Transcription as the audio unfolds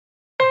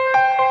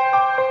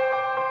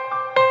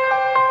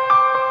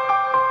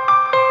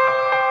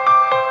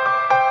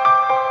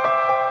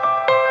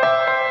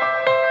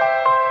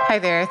Hi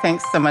there.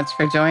 Thanks so much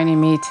for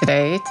joining me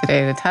today.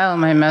 Today, the title of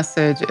my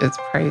message is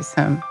Praise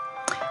Him.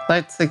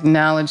 Let's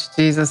acknowledge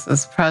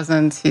Jesus'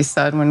 presence. He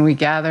said when we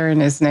gather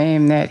in His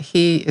name that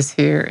He is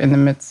here in the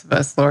midst of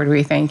us. Lord,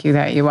 we thank you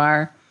that you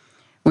are.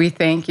 We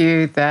thank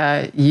you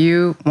that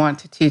you want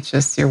to teach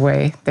us your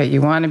way, that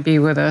you want to be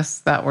with us,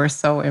 that we're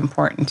so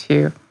important to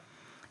you.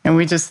 And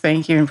we just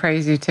thank you and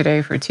praise you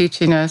today for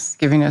teaching us,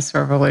 giving us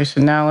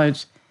revelation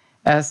knowledge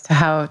as to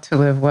how to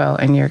live well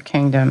in your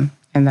kingdom.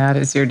 And that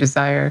is your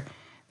desire,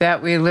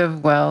 that we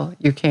live well.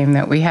 You came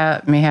that we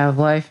may have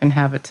life and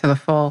have it to the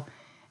full.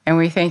 And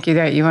we thank you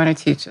that you want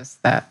to teach us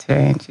that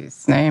today. In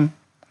Jesus' name,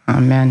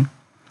 amen.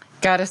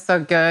 God is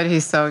so good.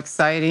 He's so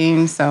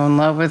exciting, so in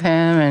love with him.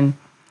 And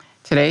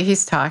today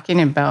he's talking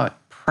about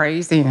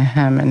praising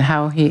him and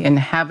how he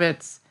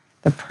inhabits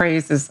the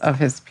praises of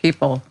his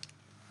people.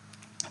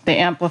 The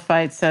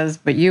Amplified says,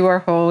 "But you are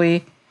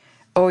holy,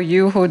 O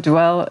you who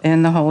dwell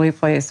in the holy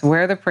place,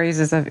 where the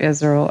praises of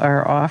Israel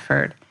are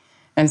offered."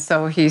 And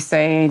so he's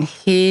saying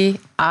he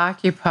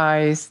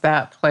occupies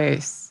that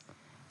place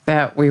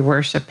that we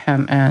worship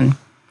him in.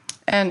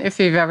 And if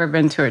you've ever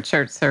been to a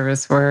church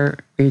service where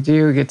we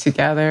do get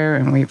together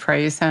and we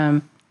praise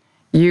him,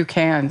 you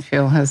can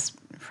feel his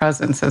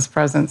presence. His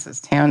presence is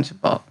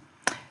tangible.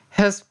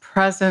 His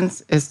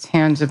presence is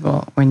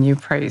tangible when you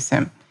praise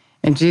him.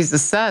 And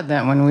Jesus said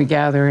that when we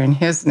gather in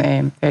his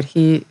name, that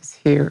he is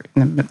here in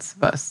the midst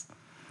of us.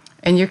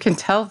 And you can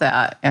tell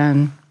that.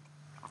 And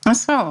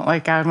that's felt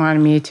like God wanted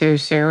me to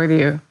share with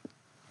you,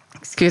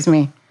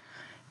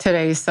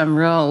 today some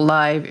real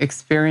live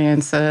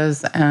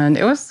experiences. And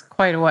it was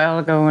quite a while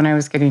ago when I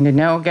was getting to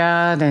know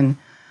God, and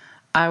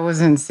I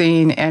wasn't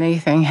seeing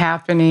anything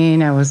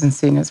happening. I wasn't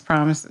seeing his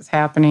promises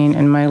happening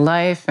in my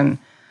life. And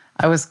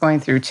I was going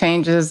through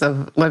changes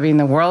of living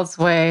the world's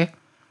way,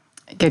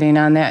 getting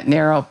on that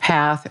narrow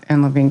path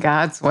and living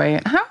God's way.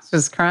 And I was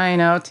just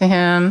crying out to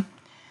him,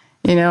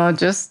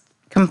 just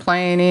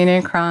complaining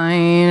and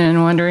crying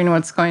and wondering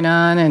what's going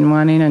on and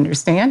wanting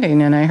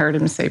understanding. And I heard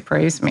him say,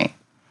 "Praise me."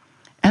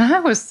 And I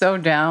was so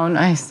down.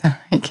 I said,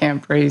 "I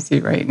can't praise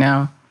you right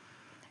now."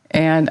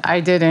 And I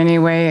did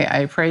anyway.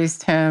 I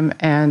praised him,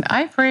 and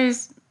I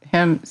praised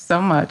him so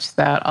much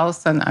that all of a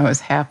sudden I was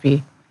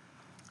happy.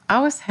 I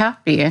was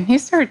happy. And he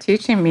started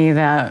teaching me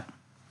that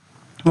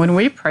when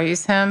we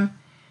praise him,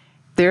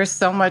 there's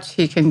so much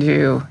he can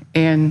do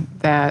in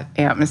that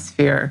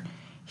atmosphere.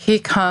 He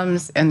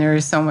comes, and there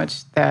is so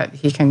much that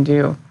he can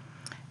do.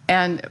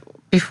 And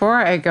before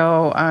I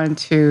go on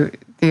to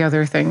the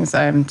other things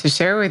I'm to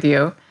share with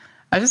you,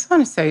 I just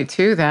want to say,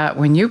 too, that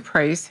when you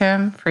praise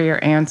him for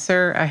your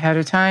answer ahead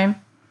of time,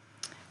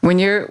 when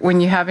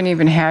you haven't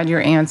even had your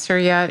answer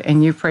yet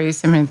and you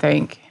praise him and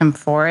thank him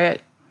for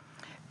it,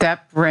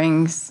 that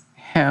brings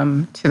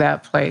him to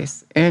that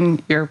place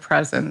in your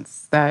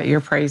presence that you're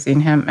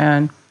praising him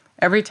in.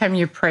 Every time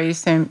you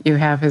praise him, you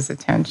have his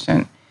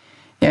attention,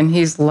 and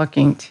he's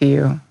looking to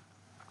you.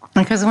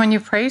 Because when you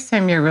praise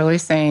him, you're really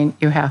saying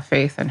you have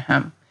faith in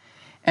him.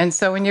 And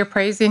so when you're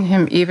praising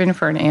him, even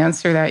for an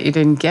answer that you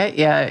didn't get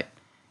yet,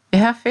 you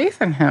have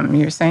faith in him.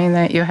 You're saying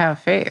that you have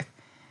faith.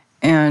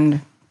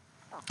 And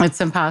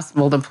it's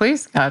impossible to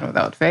please God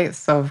without faith.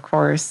 So, of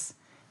course,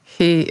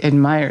 he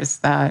admires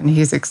that, and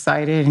he's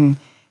excited, and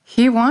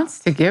he wants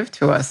to give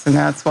to us. And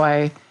that's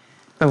why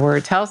the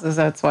word tells us,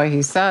 that's why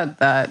he said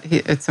that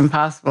it's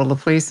impossible to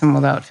please him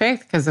without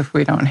faith, because if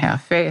we don't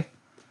have faith,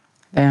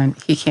 then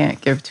he can't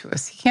give to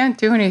us. He can't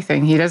do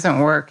anything. He doesn't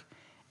work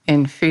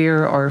in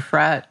fear or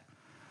fret,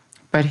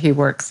 but he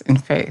works in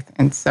faith.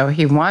 And so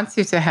he wants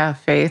you to have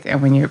faith,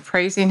 and when you're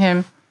praising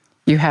him,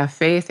 you have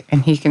faith,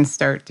 and he can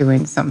start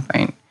doing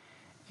something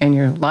in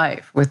your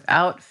life.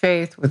 Without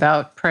faith,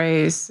 without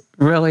praise,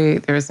 really,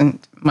 there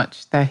isn't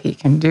much that he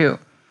can do.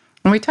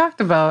 And we talked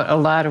about a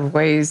lot of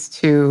ways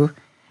to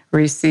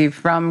receive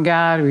from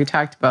God. We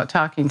talked about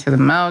talking to the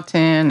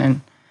mountain and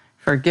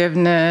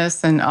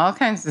forgiveness and all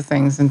kinds of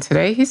things. And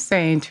today he's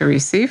saying to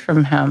receive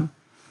from him,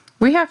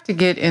 we have to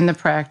get in the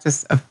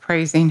practice of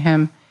praising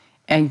him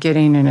and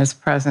getting in his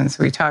presence.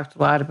 We talked a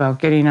lot about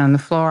getting on the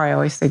floor. I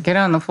always say, get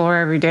on the floor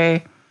every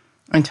day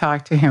and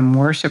talk to him,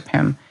 worship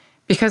him.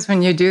 Because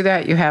when you do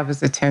that, you have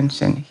his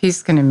attention.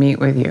 He's going to meet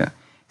with you.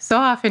 So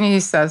often he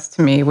says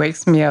to me,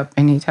 wakes me up,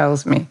 and he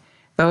tells me,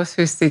 "Those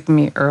who seek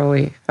me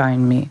early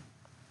find me."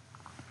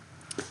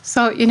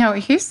 So,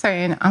 he's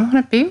saying, I want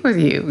to be with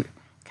you.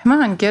 Come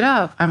on, get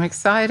up. I'm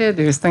excited.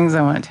 There's things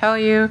I want to tell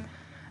you.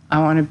 I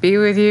want to be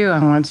with you.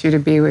 I want you to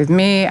be with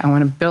me. I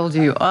want to build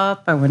you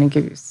up. I want to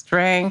give you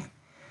strength.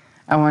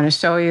 I want to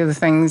show you the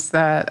things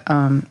that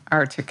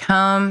are to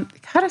come.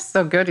 God is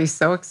so good. He's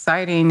so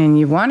exciting. And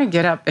you want to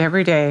get up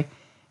every day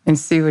and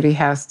see what he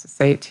has to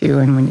say to you.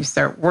 And when you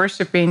start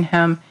worshiping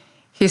him,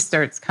 he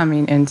starts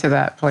coming into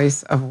that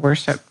place of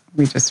worship.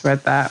 We just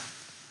read that.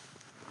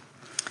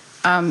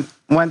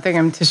 One thing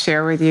I'm to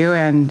share with you,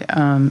 and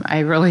I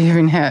really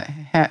even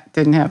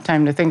didn't have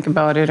time to think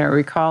about it or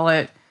recall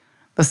it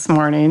this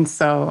morning,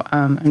 so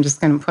I'm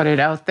just going to put it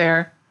out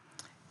there.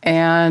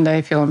 And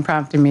I feel him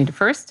prompting me to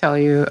first tell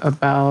you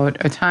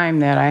about a time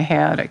that I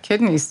had a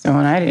kidney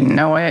stone. I didn't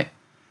know it.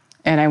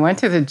 And I went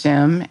to the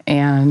gym,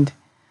 and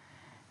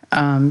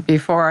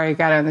before I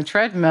got on the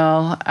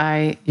treadmill,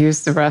 I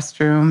used the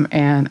restroom,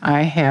 and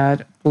I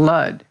had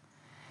blood.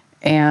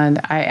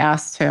 And I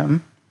asked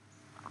him,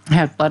 I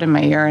had blood in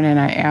my urine, and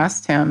I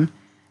asked him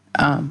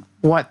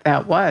what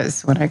that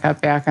was when I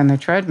got back on the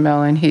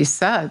treadmill. And he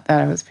said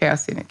that I was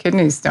passing a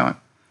kidney stone.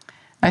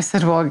 I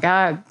said, well,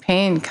 God,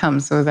 pain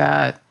comes with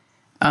that.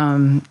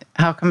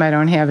 How come I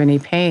don't have any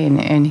pain?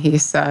 And he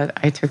said,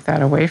 I took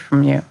that away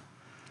from you.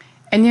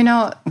 And,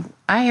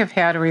 I have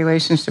had a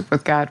relationship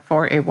with God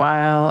for a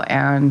while,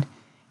 and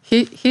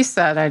he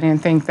said, I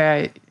didn't think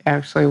that,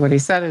 actually what he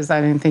said is, I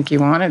didn't think you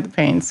wanted the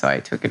pain, so I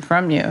took it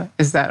from you.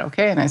 Is that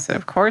okay? And I said,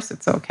 of course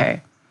it's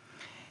okay.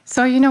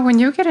 So, when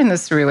you get in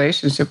this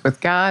relationship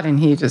with God and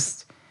he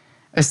just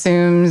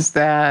assumes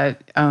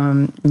that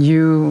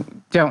you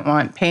don't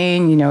want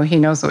pain, he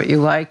knows what you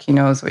like, he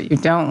knows what you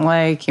don't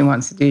like, he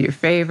wants to do you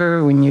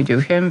favor. When you do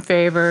him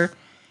favor,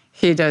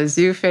 he does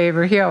you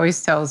favor. He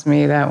always tells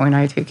me that when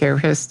I take care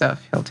of his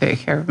stuff, he'll take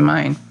care of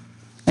mine.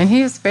 And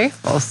he is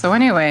faithful. So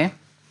anyway,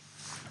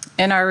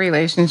 in our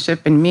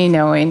relationship and me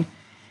knowing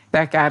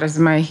that God is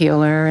my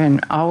healer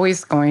and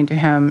always going to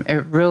him,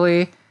 it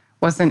really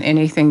wasn't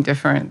anything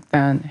different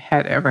than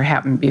had ever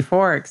happened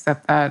before,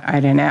 except that I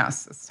didn't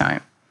ask this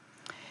time.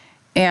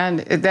 And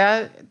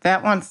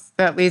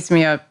that leads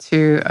me up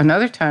to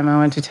another time I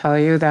want to tell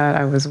you that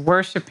I was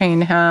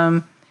worshiping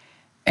him,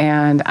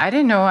 and I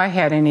didn't know I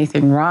had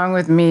anything wrong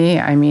with me.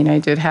 I mean, I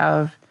did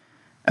have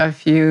a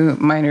few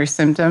minor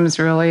symptoms,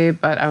 really,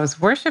 but I was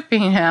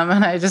worshiping him,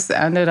 and I just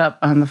ended up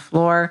on the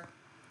floor.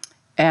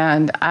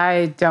 And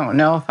I don't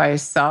know if I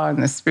saw in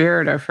the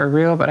spirit or for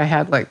real, but I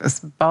had like this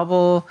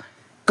bubble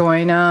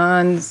going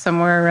on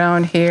somewhere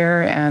around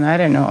here, and I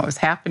didn't know what was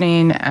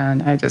happening,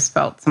 and I just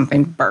felt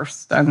something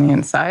burst on the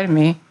inside of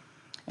me.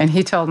 And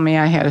he told me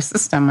I had a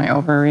cyst on my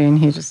ovary, and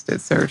he just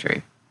did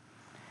surgery.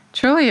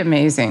 Truly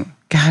amazing.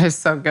 God is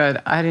so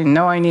good. I didn't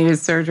know I needed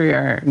surgery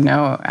or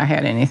know I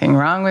had anything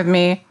wrong with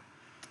me.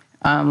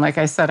 Like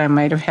I said, I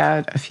might have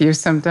had a few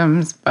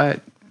symptoms,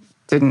 but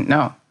didn't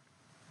know.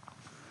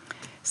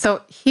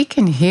 So he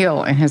can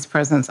heal in his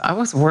presence. I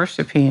was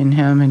worshiping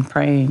him and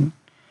praying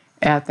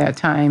at that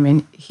time,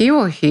 and he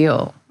will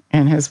heal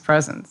in his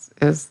presence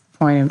is the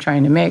point I'm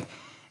trying to make.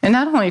 And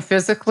not only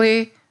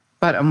physically,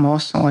 but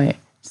emotionally.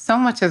 So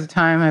much of the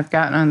time I've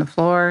gotten on the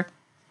floor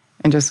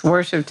and just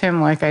worshiped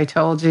him like I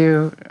told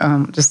you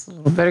just a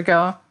little bit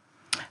ago.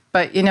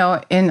 But,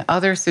 in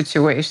other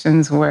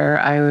situations where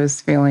I was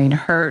feeling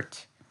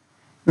hurt,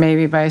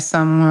 maybe by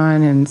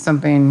someone and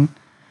something,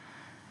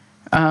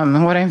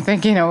 what I'm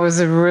thinking, it was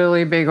a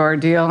really big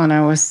ordeal, and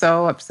I was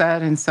so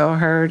upset and so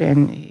hurt,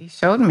 and he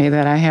showed me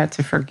that I had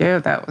to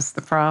forgive. That was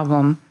the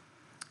problem.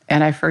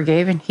 And I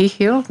forgave, and he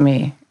healed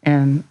me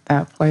in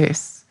that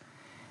place.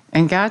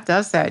 And God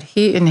does that.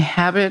 He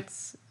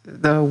inhabits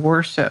the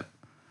worship,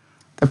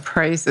 the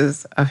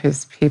praises of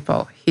his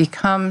people. He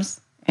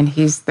comes and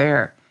he's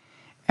there.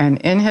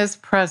 And in his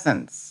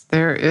presence,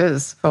 there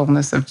is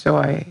fullness of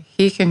joy.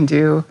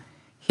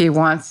 He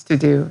wants to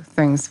do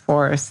things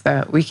for us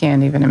that we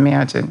can't even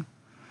imagine.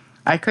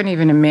 I couldn't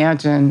even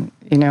imagine,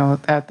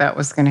 that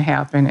was going to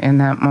happen in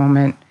that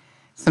moment.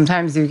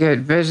 Sometimes you get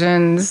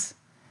visions,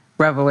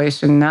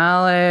 revelation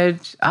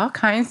knowledge, all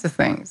kinds of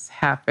things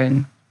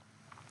happen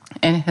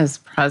in his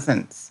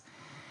presence.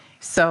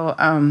 So,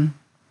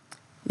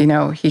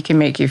 he can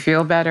make you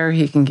feel better.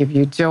 He can give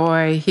you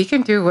joy. He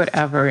can do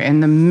whatever.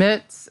 In the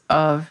midst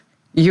of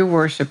you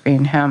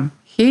worshiping him,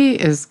 he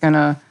is going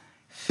to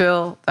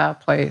fill that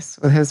place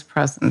with his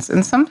presence.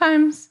 And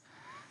sometimes,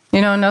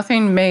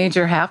 nothing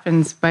major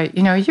happens, but,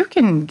 you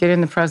can get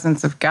in the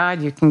presence of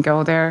God. You can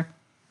go there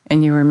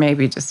and you were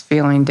maybe just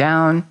feeling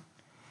down,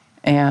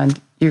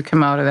 and you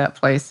come out of that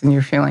place and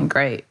you're feeling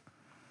great.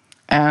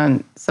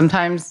 And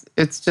sometimes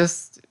it's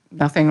just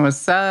nothing was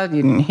said,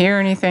 you didn't hear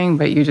anything,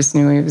 but you just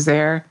knew he was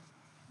there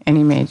and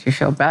he made you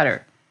feel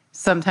better.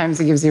 Sometimes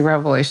he gives you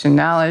revelation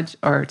knowledge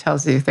or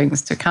tells you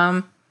things to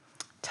come,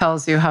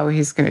 tells you how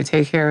he's going to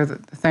take care of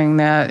the thing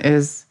that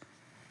is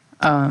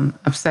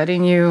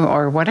upsetting you,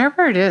 or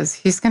whatever it is,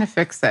 he's going to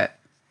fix it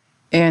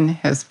in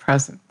his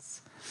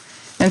presence.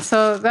 And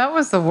so that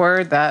was the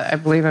word that I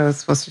believe I was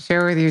supposed to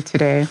share with you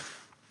today.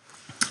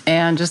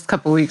 And just a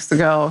couple weeks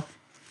ago,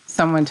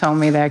 someone told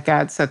me that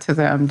God said to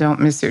them, don't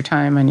miss your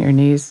time on your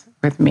knees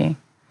with me.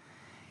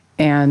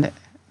 And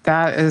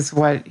that is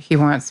what he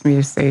wants me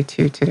to say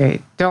to you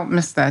today. Don't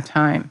miss that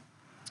time,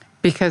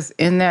 because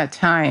in that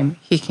time,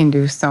 he can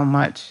do so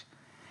much.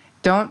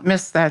 Don't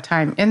miss that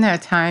time. In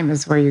that time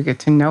is where you get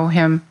to know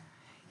him.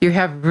 You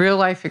have real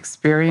life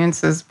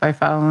experiences by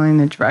following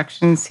the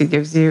directions he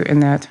gives you in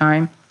that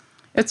time.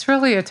 It's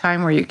really a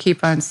time where you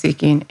keep on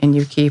seeking and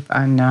you keep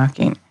on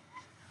knocking.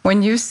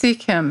 When you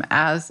seek him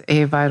as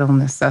a vital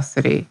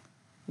necessity,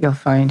 you'll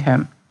find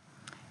him.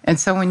 And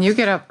so when you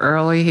get up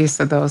early, he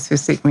said, those who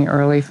seek me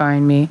early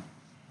find me.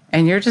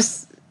 And you're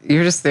just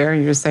there,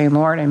 you're just saying,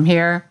 Lord, I'm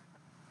here.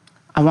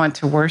 I want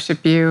to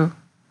worship you.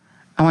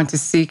 I want to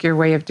seek your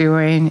way of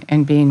doing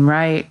and being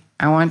right.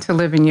 I want to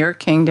live in your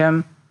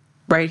kingdom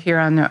right here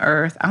on the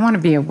earth. I want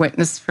to be a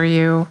witness for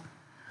you.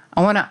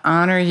 I want to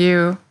honor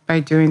you by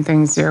doing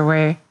things your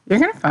way. You're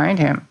going to find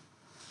him.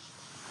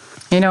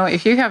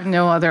 If you have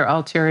no other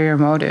ulterior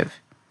motive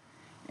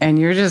and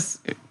you're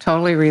just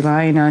totally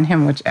relying on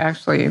him, which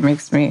actually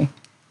makes me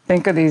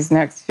think of these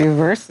next few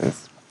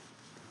verses.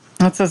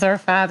 It says, our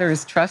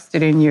fathers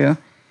trusted in you.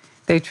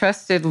 They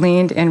trusted,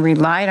 leaned, and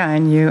relied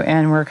on you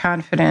and were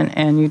confident,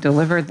 and you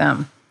delivered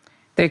them.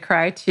 They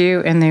cried to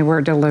you, and they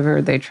were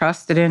delivered. They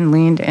trusted in,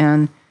 leaned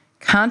in,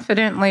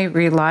 confidently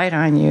relied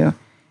on you,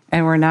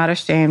 and were not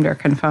ashamed or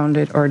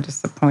confounded or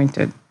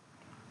disappointed.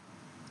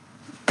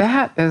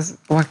 That is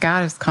what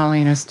God is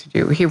calling us to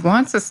do. He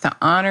wants us to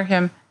honor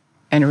him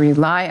and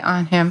rely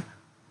on him,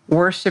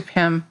 worship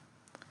him,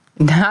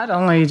 not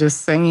only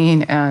just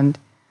singing and,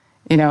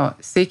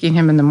 seeking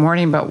him in the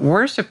morning, but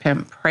worship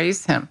him,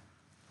 praise him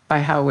by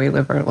how we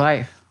live our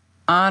life.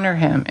 Honor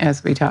him,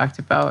 as we talked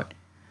about,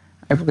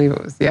 I believe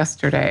it was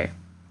yesterday,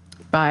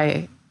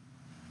 by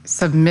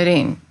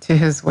submitting to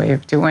his way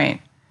of doing,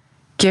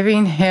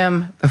 giving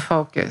him the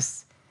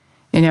focus,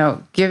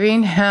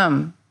 giving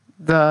him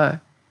the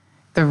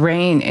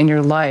reign in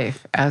your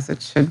life as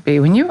it should be.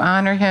 When you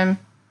honor him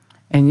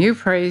and you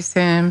praise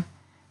him,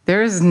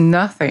 there is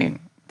nothing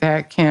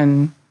that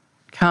can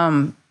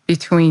come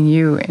between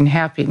you and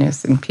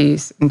happiness and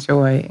peace and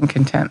joy and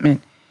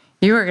contentment.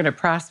 You are going to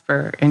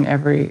prosper in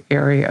every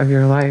area of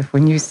your life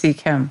when you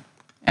seek him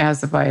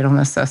as a vital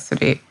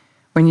necessity.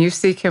 When you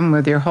seek him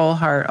with your whole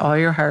heart, all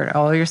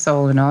your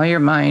soul, and all your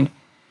mind,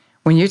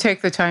 when you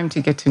take the time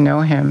to get to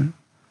know him,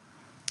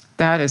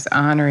 that is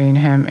honoring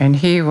him, and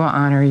he will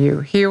honor you.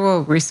 He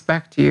will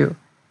respect you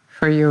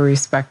for you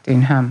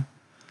respecting him.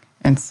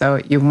 And so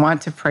you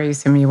want to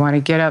praise him. You want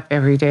to get up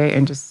every day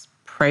and just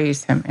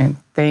praise him and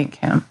thank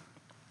him.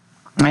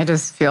 I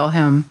just feel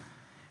him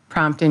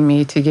prompting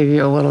me to give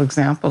you a little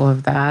example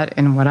of that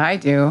and what I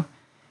do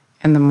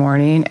in the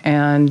morning.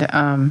 And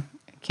I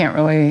can't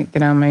really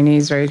get on my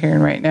knees right here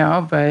and right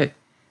now, but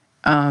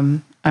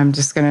I'm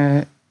just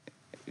going to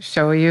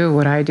show you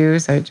what I do.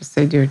 Is I just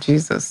say, dear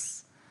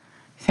Jesus,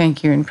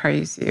 thank you and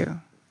praise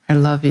you. I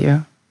love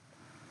you.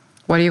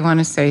 What do you want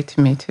to say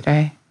to me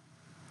today?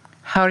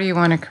 How do you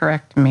want to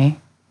correct me?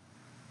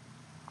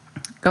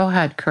 Go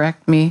ahead,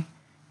 correct me.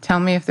 Tell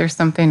me if there's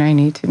something I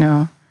need to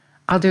know.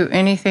 I'll do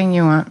anything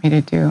you want me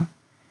to do,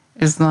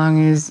 as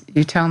long as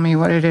you tell me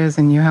what it is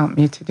and you help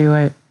me to do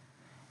it.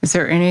 Is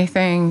there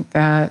anything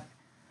that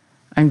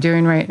I'm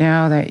doing right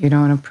now that you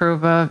don't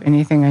approve of?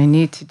 Anything I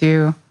need to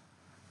do?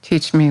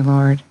 Teach me,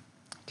 Lord.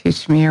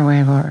 Teach me your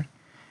way, Lord.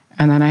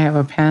 And then I have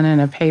a pen and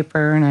a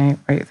paper and I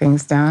write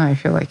things down. I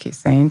feel like he's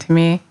saying to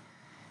me.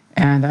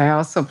 And I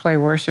also play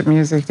worship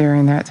music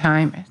during that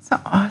time. It's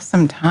an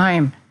awesome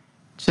time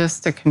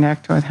just to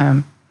connect with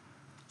him.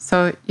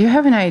 So you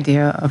have an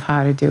idea of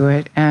how to do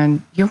it,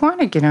 and you want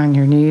to get on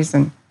your knees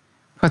and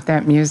put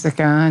that music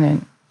on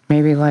and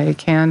maybe light a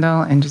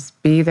candle and just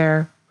be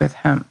there with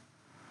him.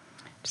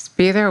 Just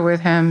be there with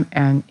him.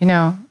 And,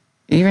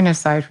 even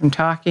aside from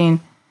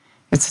talking,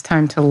 it's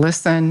time to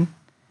listen.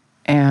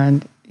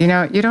 And, you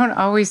don't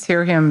always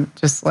hear him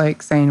just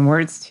like saying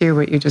words to you,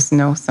 but you just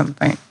know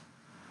something.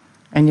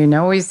 And you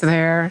know he's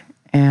there,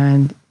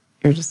 and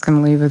you're just going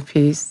to leave with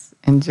peace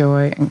and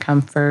joy and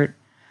comfort.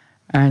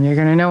 And you're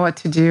going to know what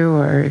to do,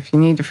 or if you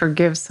need to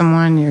forgive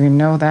someone, you're going to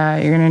know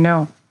that. You're going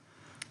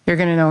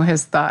to know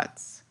his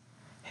thoughts.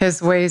 His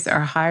ways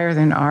are higher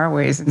than our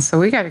ways. And so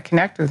we got to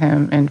connect with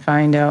him and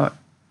find out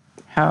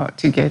how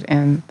to get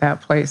in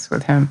that place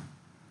with him.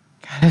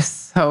 God is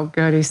so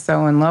good. He's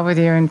so in love with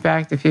you. In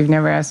fact, if you've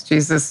never asked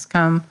Jesus to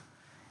come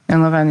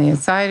and live on the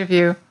inside of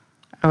you,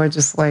 I would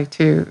just like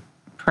to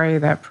pray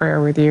that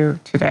prayer with you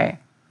today.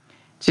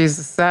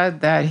 Jesus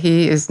said that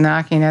he is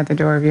knocking at the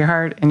door of your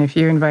heart, and if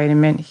you invite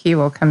him in, he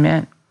will come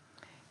in.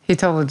 He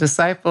told the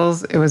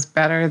disciples it was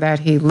better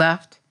that he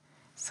left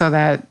so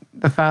that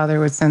the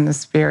Father would send the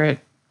Spirit,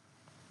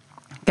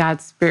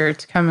 God's Spirit,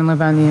 to come and live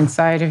on the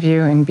inside of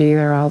you and be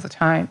there all the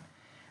time.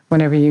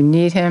 Whenever you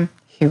need him,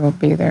 he will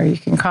be there. You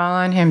can call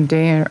on him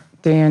day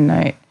or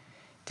night.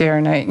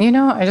 And,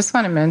 I just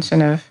want to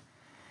mention if,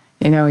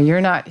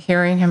 you're not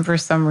hearing him for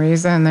some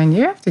reason, then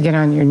you have to get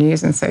on your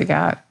knees and say,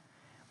 God,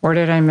 where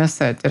did I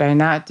miss it? Did I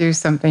not do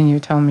something you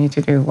told me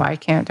to do? Why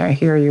can't I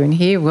hear you? And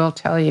he will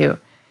tell you.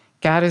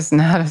 God is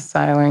not a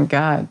silent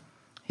God.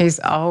 He's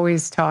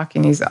always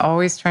talking. He's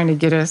always trying to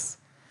get us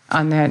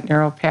on that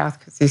narrow path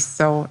because he's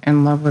so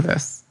in love with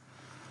us.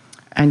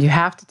 And you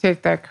have to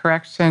take that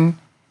correction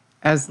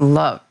as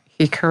love.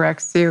 He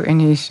corrects you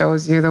and he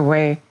shows you the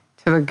way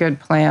to the good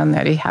plan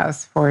that he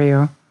has for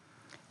you.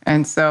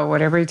 And so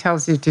whatever he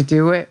tells you to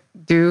do.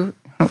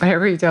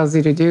 Whatever he tells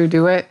you to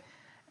do it.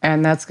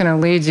 And that's going to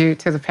lead you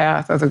to the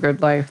path of the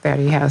good life that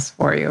he has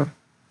for you.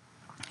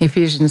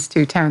 Ephesians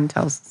 2:10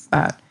 tells us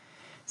that.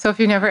 So if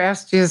you never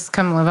asked Jesus to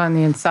come live on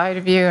the inside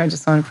of you, I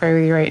just want to pray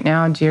with you right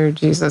now. Dear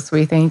Jesus,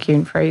 we thank you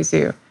and praise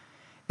you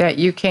that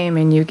you came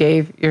and you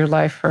gave your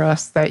life for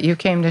us, that you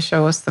came to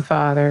show us the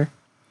Father.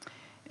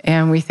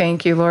 And we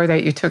thank you, Lord,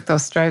 that you took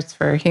those stripes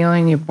for our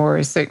healing. You bore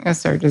our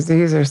sickness, our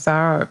disease, our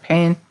sorrow, our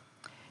pain.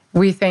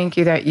 We thank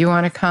you that you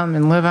want to come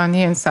and live on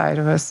the inside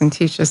of us and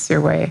teach us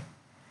your way.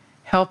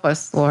 Help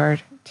us,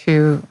 Lord,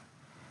 to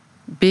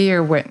be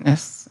your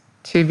witness,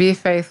 to be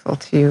faithful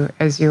to you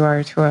as you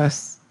are to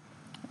us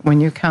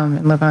when you come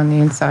and live on the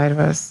inside of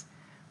us.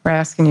 We're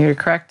asking you to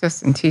correct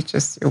us and teach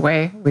us your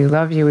way. We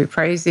love you. We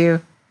praise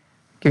you.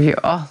 Give you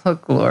all the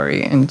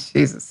glory in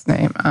Jesus'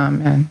 name.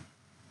 Amen.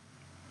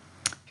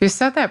 If you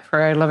said that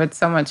prayer, I'd love it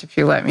so much if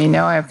you let me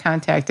know. I have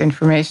contact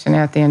information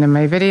at the end of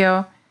my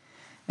video.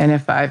 And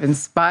if I've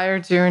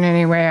inspired you in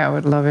any way, I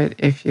would love it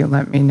if you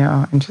let me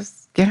know. And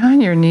just get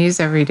on your knees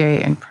every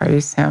day and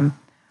praise him.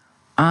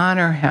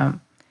 Honor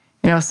him.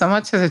 You know, so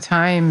much of the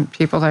time,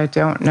 people that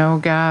don't know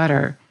God,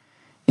 or,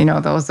 you know,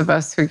 those of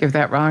us who give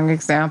that wrong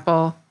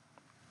example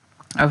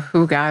of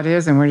who God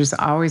is, and we're just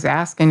always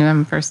asking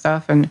him for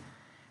stuff and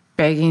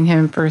begging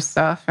him for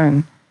stuff.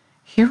 And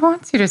he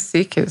wants you to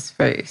seek his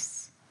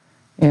face.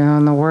 You know,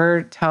 and the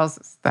word tells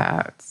us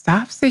that.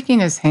 Stop seeking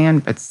his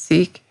hand, but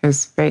seek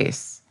his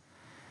face.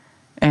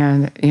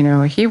 And, you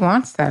know, he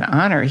wants that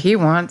honor. He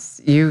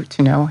wants you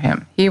to know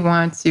him. He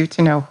wants you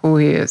to know who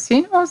he is.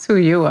 He knows who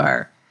you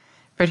are,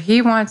 but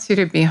he wants you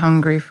to be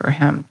hungry for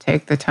him.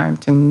 Take the time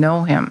to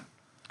know him.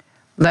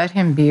 Let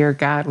him be your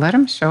God. Let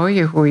him show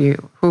you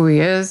who he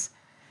is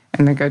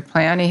and the good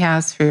plan he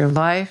has for your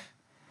life.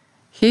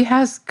 He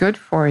has good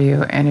for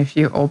you, and if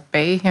you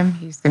obey him,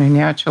 he's going to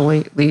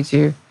naturally lead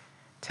you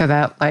to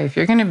that life.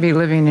 You're going to be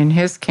living in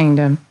his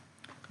kingdom,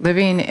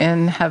 living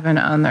in heaven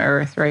on the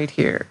earth, right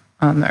here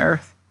on the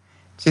earth.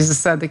 Jesus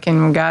said the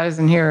kingdom of God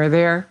isn't here or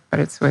there, but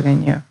it's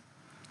within you.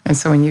 And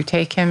so when you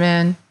take him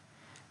in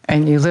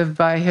and you live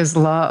by his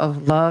law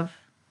of love,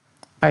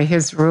 by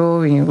his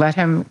rule, and you let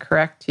him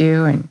correct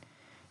you, and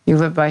you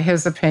live by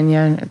his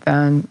opinion,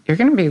 then you're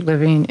going to be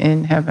living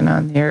in heaven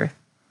on the earth.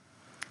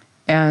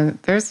 And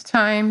there's a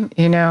time,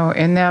 you know,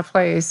 in that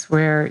place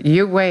where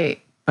you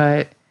wait,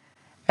 but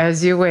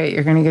as you wait,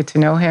 you're going to get to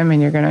know him,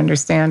 and you're going to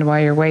understand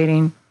why you're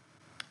waiting.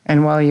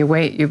 And while you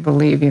wait, you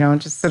believe. You don't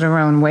just sit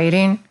around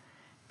waiting,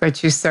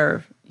 but you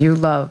serve, you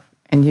love,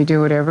 and you do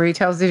whatever he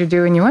tells you to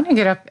do. And you want to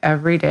get up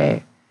every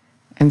day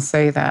and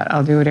say that.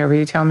 I'll do whatever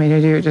you tell me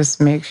to do.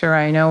 Just make sure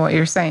I know what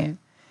you're saying.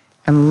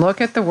 And look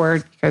at the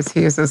word, because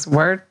he is this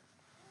word.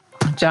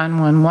 John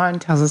 1:1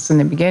 tells us in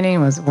the beginning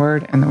was the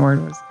word, and the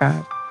word was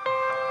God.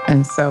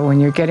 And so when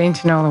you're getting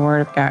to know the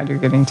word of God, you're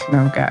getting to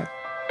know God.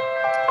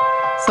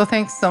 So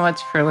thanks so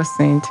much for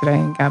listening today,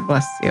 and God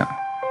bless you.